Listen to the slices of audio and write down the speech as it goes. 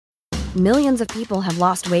Millions of people have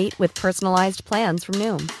lost weight with personalized plans from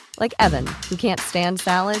Noom. Like Evan, who can't stand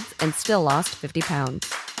salads and still lost 50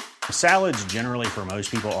 pounds. Salads generally for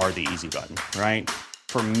most people are the easy button, right?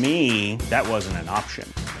 For me, that wasn't an option.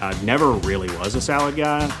 I never really was a salad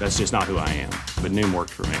guy. That's just not who I am. But Noom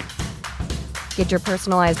worked for me. Get your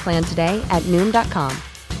personalized plan today at Noom.com.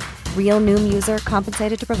 Real Noom user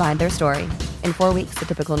compensated to provide their story. In 4 weeks, the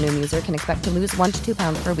typical Noom user can expect to lose 1 to 2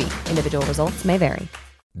 pounds per week. Individual results may vary.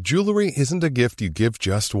 Jewelry isn't a gift you give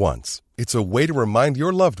just once. It's a way to remind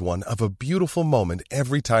your loved one of a beautiful moment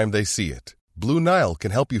every time they see it. Blue Nile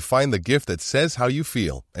can help you find the gift that says how you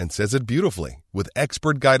feel and says it beautifully, with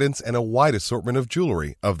expert guidance and a wide assortment of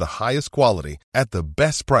jewelry of the highest quality at the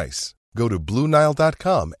best price. Go to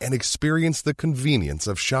BlueNile.com and experience the convenience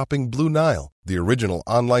of shopping Blue Nile, the original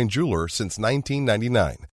online jeweler since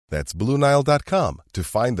 1999. That's BlueNile.com to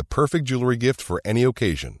find the perfect jewelry gift for any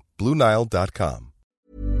occasion. BlueNile.com.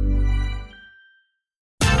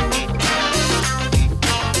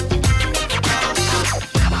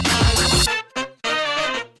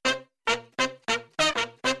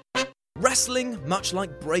 Wrestling, much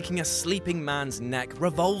like breaking a sleeping man's neck,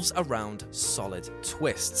 revolves around solid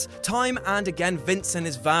twists. Time and again, Vince and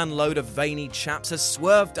his van load of veiny chaps has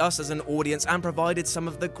swerved us as an audience and provided some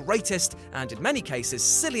of the greatest, and in many cases,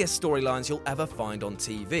 silliest storylines you'll ever find on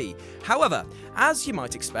TV. However, as you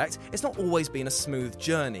might expect, it's not always been a smooth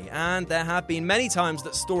journey, and there have been many times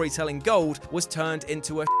that storytelling gold was turned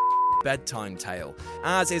into a bedtime tale.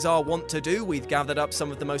 As is our wont to do, we've gathered up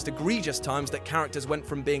some of the most egregious times that characters went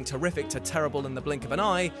from being terrific to terrible in the blink of an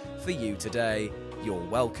eye for you today. You're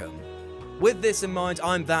welcome. With this in mind,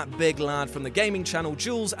 I'm that big lad from the gaming channel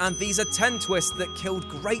Jules, and these are 10 twists that killed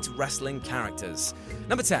great wrestling characters.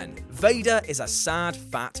 Number 10. Vader is a sad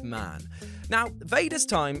fat man. Now, Vader's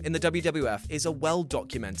time in the WWF is a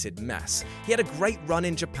well-documented mess. He had a great run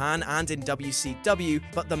in Japan and in WCW,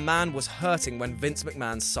 but the man was hurting when Vince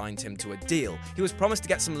McMahon signed him to a deal. He was promised to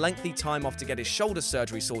get some lengthy time off to get his shoulder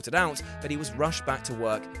surgery sorted out, but he was rushed back to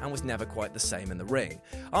work and was never quite the same in the ring.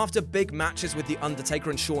 After big matches with The Undertaker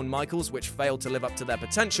and Shawn Michaels, which failed to live up to their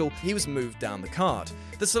potential, he was moved down the card.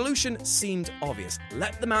 The solution seemed obvious.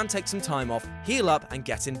 Let the man take some time off, heal up, and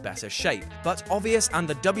get in better shape. But Obvious and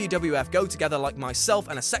the WWF go together like myself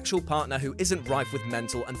and a sexual partner who isn't rife with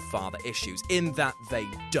mental and father issues, in that they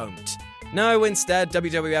don't. No, instead,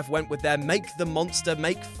 WWF went with their make the monster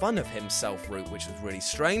make fun of himself route, which was really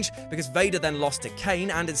strange, because Vader then lost to Kane,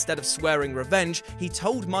 and instead of swearing revenge, he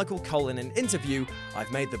told Michael Cole in an interview,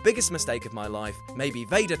 "I've made the biggest mistake of my life. Maybe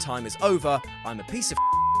Vader time is over. I'm a piece of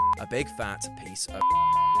a big fat piece of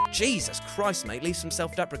Jesus Christ, mate, leave some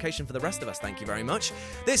self-deprecation for the rest of us, thank you very much.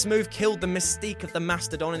 This move killed the mystique of the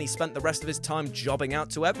Mastodon, and he spent the rest of his time jobbing out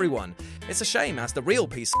to everyone. It's a shame, as the real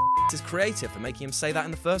piece of is creative for making him say that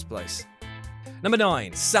in the first place. Number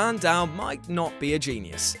 9. Sandow might not be a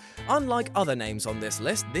genius. Unlike other names on this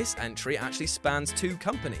list, this entry actually spans 2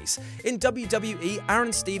 companies. In WWE,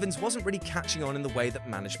 Aaron Stevens wasn't really catching on in the way that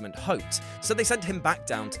management hoped, so they sent him back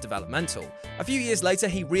down to developmental. A few years later,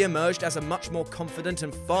 he re-emerged as a much more confident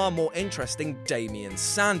and far more interesting Damien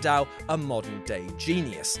Sandow, a modern-day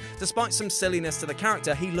genius. Despite some silliness to the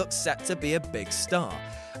character, he looked set to be a big star.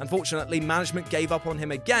 Unfortunately, management gave up on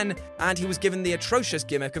him again, and he was given the atrocious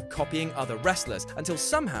gimmick of copying other wrestlers, until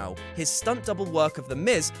somehow his stunt double work of The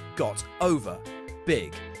Miz got over.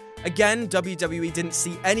 Big. Again, WWE didn't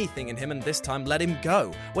see anything in him and this time let him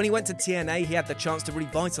go. When he went to TNA, he had the chance to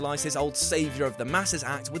revitalise his old Saviour of the Masses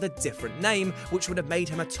act with a different name, which would have made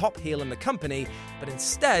him a top heel in the company, but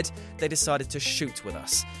instead, they decided to shoot with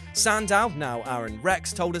us. Sandow, now Aaron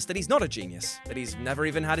Rex, told us that he's not a genius, that he's never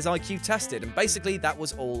even had his IQ tested, and basically that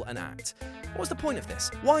was all an act. What was the point of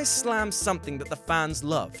this? Why slam something that the fans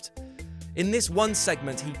loved? In this one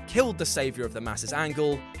segment, he killed the Saviour of the Masses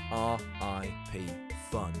angle. R.I.P.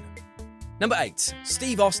 fun. Number 8.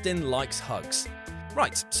 Steve Austin likes hugs.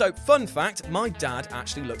 Right, so fun fact, my dad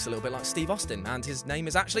actually looks a little bit like Steve Austin, and his name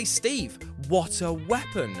is actually Steve. What a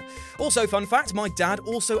weapon. Also fun fact, my dad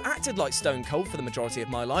also acted like Stone Cold for the majority of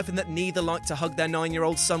my life, and that neither liked to hug their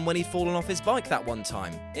 9-year-old son when he'd fallen off his bike that one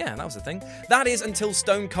time. Yeah, that was a thing. That is until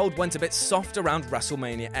Stone Cold went a bit soft around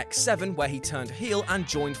WrestleMania X7, where he turned heel and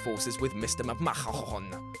joined forces with Mr.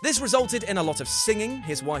 McMahon. This resulted in a lot of singing,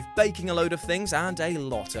 his wife baking a load of things, and a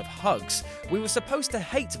lot of hugs. We were supposed to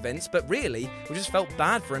hate Vince, but really, we just felt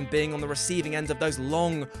bad for him being on the receiving end of those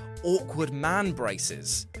long, awkward man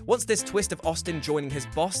braces. Once this twist of Austin joining his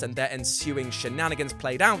boss and their ensuing shenanigans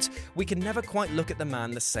played out, we can never quite look at the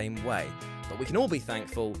man the same way. But we can all be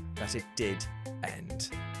thankful that it did end.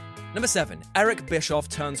 Number 7. Eric Bischoff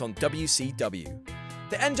turns on WCW.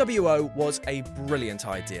 The NWO was a brilliant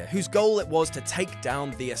idea, whose goal it was to take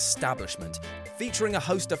down the establishment. Featuring a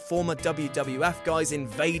host of former WWF guys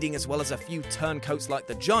invading as well as a few turncoats like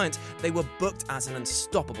the Giant, they were booked as an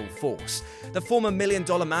unstoppable force. The former $1 Million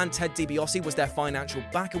Man Ted DiBiase was their financial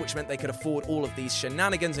backer, which meant they could afford all of these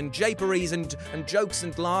shenanigans and japeries and jokes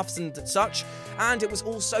and laughs and such, and it was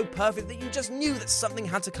all so perfect that you just knew that something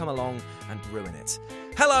had to come along and ruin it.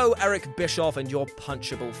 Hello, Eric Bischoff and your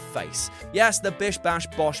punchable face. Yes, the Bish Bash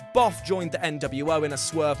Bosh Boff joined the NWO in a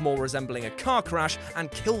swerve more resembling a car crash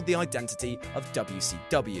and killed the identity of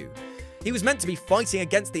WCW. He was meant to be fighting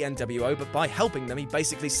against the NWO, but by helping them, he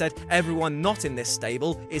basically said everyone not in this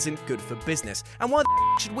stable isn't good for business. And why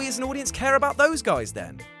the should we as an audience care about those guys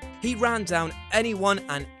then? He ran down anyone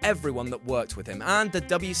and everyone that worked with him, and the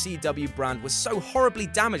WCW brand was so horribly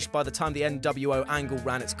damaged by the time the NWO angle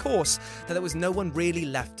ran its course that there was no one really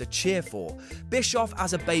left to cheer for. Bischoff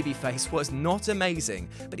as a babyface was not amazing,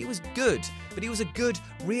 but he was good. But he was a good,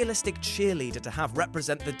 realistic cheerleader to have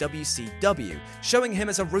represent the WCW. Showing him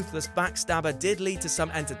as a ruthless backstabber did lead to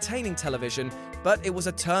some entertaining television, but it was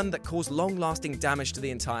a turn that caused long-lasting damage to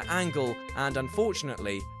the entire angle, and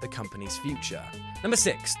unfortunately, the company's future. Number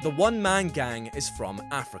 6, the one-man gang is from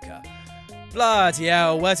Africa. Bloody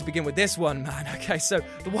hell, where to begin with this one, man? Okay, so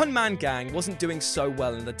the one-man gang wasn't doing so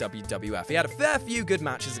well in the WWF. He had a fair few good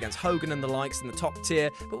matches against Hogan and the likes in the top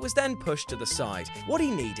tier, but was then pushed to the side. What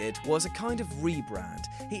he needed was a kind of rebrand.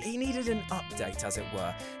 He needed an update, as it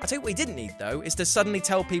were. I tell you what he didn't need, though, is to suddenly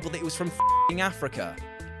tell people that he was from f***ing Africa.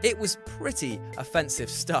 It was pretty offensive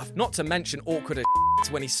stuff, not to mention awkward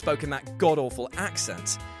as when he spoke in that god-awful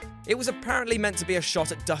accent. It was apparently meant to be a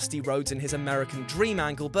shot at Dusty Rhodes and his American Dream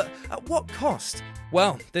angle, but at what cost?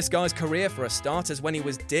 Well, this guy's career for a start, as when he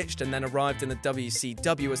was ditched and then arrived in the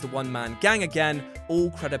WCW as the one-man gang again,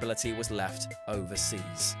 all credibility was left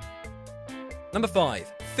overseas. Number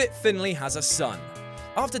 5, Fit Finlay has a son.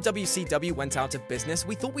 After WCW went out of business,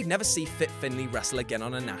 we thought we'd never see Fit Finlay wrestle again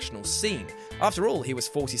on a national scene. After all, he was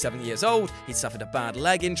 47 years old, he'd suffered a bad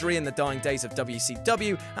leg injury in the dying days of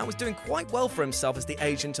WCW, and was doing quite well for himself as the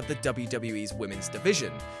agent of the WWE's women's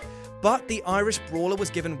division. But the Irish Brawler was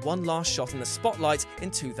given one last shot in the spotlight in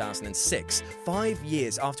 2006, 5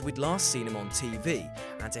 years after we'd last seen him on TV.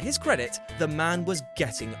 And to his credit, the man was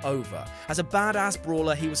getting over. As a badass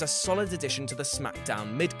brawler, he was a solid addition to the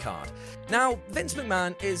SmackDown mid-card. Now, Vince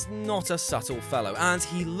McMahon is not a subtle fellow, and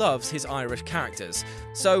he loves his Irish characters.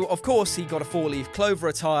 So, of course, he got a four-leaf clover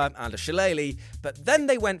attire and a shillelagh, but then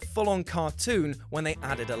they went full-on cartoon when they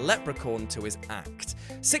added a leprechaun to his act.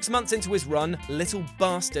 6 months into his run, Little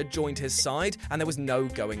Bastard joined his side, and there was no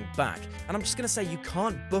going back. And I'm just going to say, you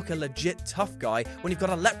can't book a legit tough guy when you've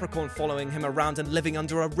got a leprechaun following him around and living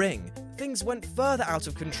under a ring. Things went further out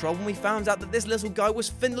of control when we found out that this little guy was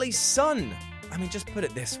Finlay's son. I mean, just put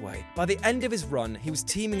it this way. By the end of his run, he was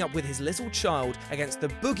teaming up with his little child against the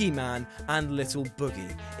Boogeyman and Little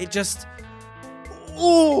Boogie. It just...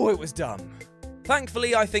 oh, it was dumb.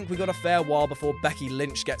 Thankfully, I think we got a fair while before Becky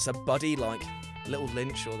Lynch gets a buddy like Little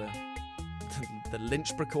Lynch or the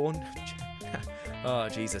Lynchprecaun. Oh,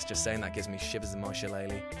 Jesus, just saying that gives me shivers in my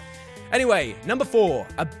shillelagh. Anyway, number 4,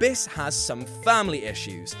 Abyss has some family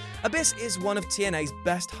issues. Abyss is one of TNA's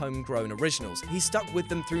best homegrown originals. He stuck with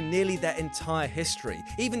them through nearly their entire history,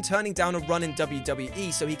 even turning down a run in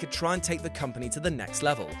WWE so he could try and take the company to the next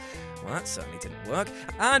level. Well, that certainly didn't work,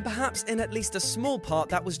 and perhaps in at least a small part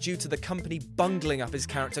that was due to the company bungling up his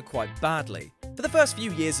character quite badly. For the first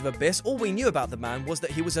few years of Abyss, all we knew about the man was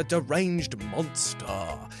that he was a deranged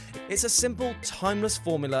monster. It's a simple, timeless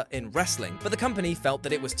formula in wrestling, but the company felt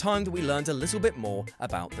that it was time that we learned a little bit more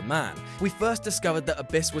about the man. We first discovered that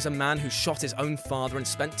Abyss was a man who shot his own father and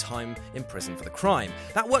spent time in prison for the crime.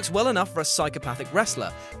 That works well enough for a psychopathic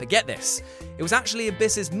wrestler, but get this, it was actually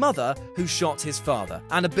Abyss's mother who shot his father,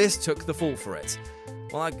 and Abyss took the fall for it.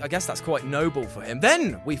 Well, I guess that's quite noble for him.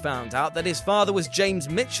 Then we found out that his father was James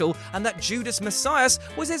Mitchell and that Judas Messias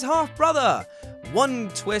was his half-brother. One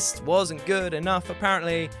twist wasn't good enough,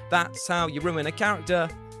 apparently. That's how you ruin a character.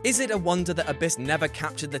 Is it a wonder that Abyss never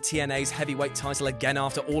captured the TNA's heavyweight title again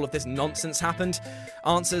after all of this nonsense happened?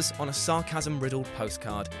 Answers on a sarcasm-riddled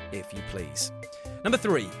postcard, if you please. Number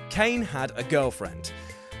 3, Kane had a girlfriend.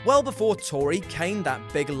 Well before Tori, Kane, that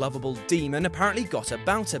big lovable demon, apparently got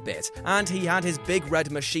about a bit, and he had his big red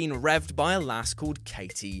machine revved by a lass called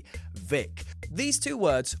Katie Vick. These two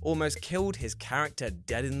words almost killed his character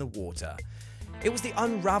dead in the water. It was the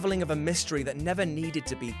unravelling of a mystery that never needed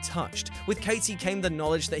to be touched. With Katie came the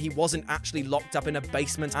knowledge that he wasn't actually locked up in a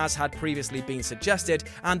basement as had previously been suggested,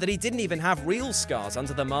 and that he didn't even have real scars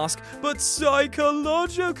under the mask, but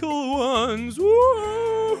psychological ones.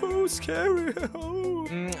 Whoa, scary.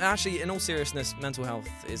 Actually, in all seriousness, mental health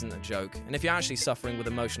isn't a joke. And if you're actually suffering with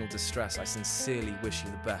emotional distress, I sincerely wish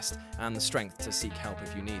you the best and the strength to seek help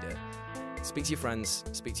if you need it. Speak to your friends,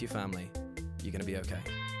 speak to your family. You're going to be okay.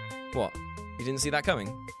 What? You didn't see that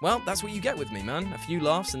coming? Well, that's what you get with me, man. A few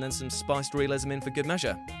laughs and then some spiced realism in for good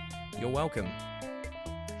measure. You're welcome.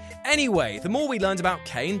 Anyway, the more we learned about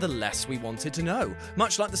Kane, the less we wanted to know.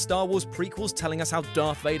 Much like the Star Wars prequels telling us how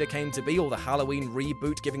Darth Vader came to be, or the Halloween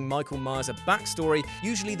reboot giving Michael Myers a backstory,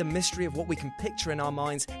 usually the mystery of what we can picture in our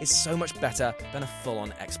minds is so much better than a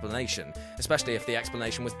full-on explanation, especially if the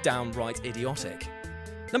explanation was downright idiotic.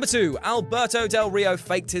 Number 2, Alberto Del Rio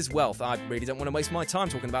faked his wealth. I really don't want to waste my time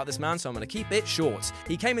talking about this man, so I'm going to keep it short.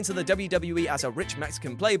 He came into the WWE as a rich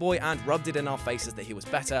Mexican playboy and rubbed it in our faces that he was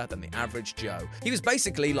better than the average Joe. He was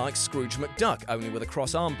basically like Scrooge McDuck, only with a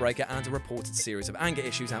cross arm breaker and a reported series of anger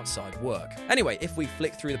issues outside work. Anyway, if we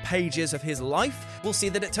flick through the pages of his life, we'll see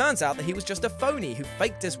that it turns out that he was just a phony who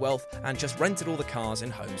faked his wealth and just rented all the cars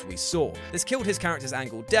and homes we saw. This killed his character's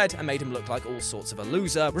angle dead and made him look like all sorts of a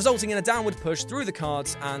loser, resulting in a downward push through the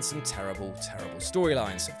cards and some terrible, terrible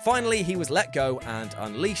storylines. Finally, he was let go and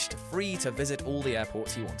unleashed, free to visit all the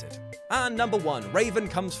airports he wanted. And number 1, Raven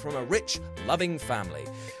comes from a rich, loving family.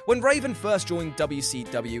 When Raven first joined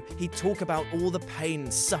WCW, he'd talk about all the pain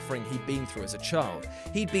and suffering he'd been through as a child.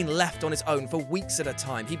 He'd been left on his own for weeks at a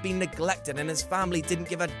time. He'd been neglected and his family didn't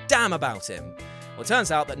give a damn about him. Well, it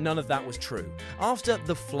turns out that none of that was true. After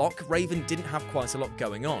The Flock, Raven didn't have quite a lot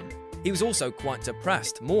going on. He was also quite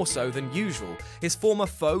depressed, more so than usual. His former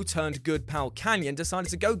foe turned good pal Kanyon decided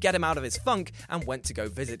to go get him out of his funk and went to go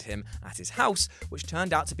visit him at his house, which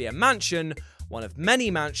turned out to be a mansion, one of many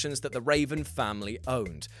mansions that the Raven family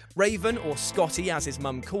owned. Raven, or Scotty as his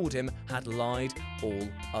mum called him, had lied all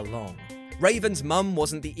along. Raven's mum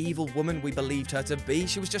wasn't the evil woman we believed her to be.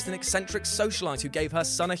 She was just an eccentric socialite who gave her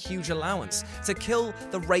son a huge allowance. To kill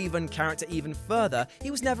the Raven character even further, he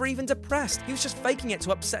was never even depressed. He was just faking it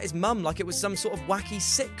to upset his mum like it was some sort of wacky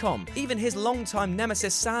sitcom. Even his longtime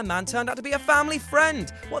nemesis Sandman turned out to be a family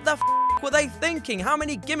friend. What the f*** were they thinking? How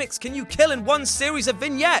many gimmicks can you kill in one series of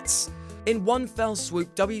vignettes? In one fell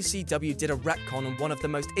swoop, WCW did a retcon on one of the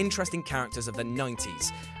most interesting characters of the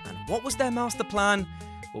 90s. And what was their master plan?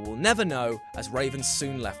 Well, we'll never know, as Raven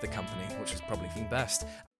soon left the company, which was probably for the best.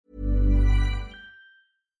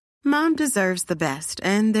 Mom deserves the best,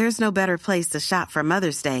 and there's no better place to shop for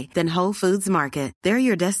Mother's Day than Whole Foods Market. They're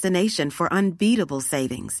your destination for unbeatable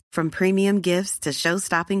savings, from premium gifts to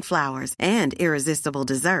show-stopping flowers and irresistible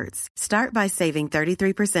desserts. Start by saving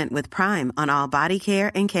 33% with Prime on all body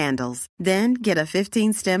care and candles. Then get a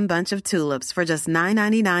 15-stem bunch of tulips for just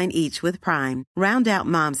 $9.99 each with Prime. Round out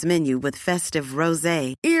Mom's menu with festive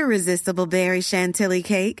rosé, irresistible berry chantilly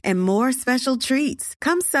cake, and more special treats.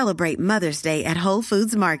 Come celebrate Mother's Day at Whole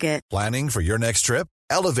Foods Market. Planning for your next trip?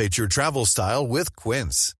 Elevate your travel style with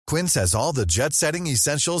Quince. Quince has all the jet-setting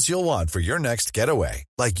essentials you'll want for your next getaway,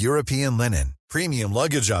 like European linen, premium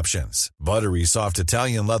luggage options, buttery soft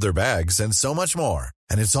Italian leather bags, and so much more.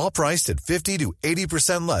 And it's all priced at 50 to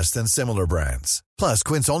 80% less than similar brands. Plus,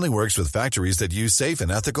 Quince only works with factories that use safe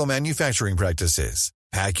and ethical manufacturing practices.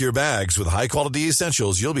 Pack your bags with high-quality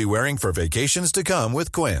essentials you'll be wearing for vacations to come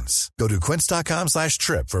with Quince. Go to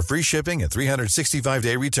quince.com/trip for free shipping and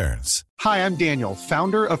 365-day returns. Hi, I'm Daniel,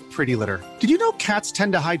 founder of Pretty Litter. Did you know cats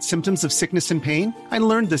tend to hide symptoms of sickness and pain? I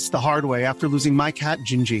learned this the hard way after losing my cat,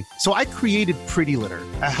 Gingy. So I created Pretty Litter,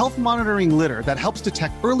 a health monitoring litter that helps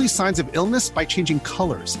detect early signs of illness by changing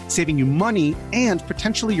colors, saving you money and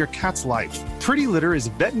potentially your cat's life. Pretty Litter is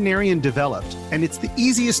veterinarian developed, and it's the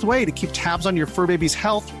easiest way to keep tabs on your fur baby's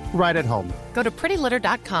health right at home. Go to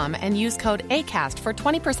prettylitter.com and use code ACAST for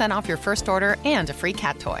 20% off your first order and a free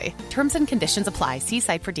cat toy. Terms and conditions apply. See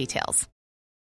site for details.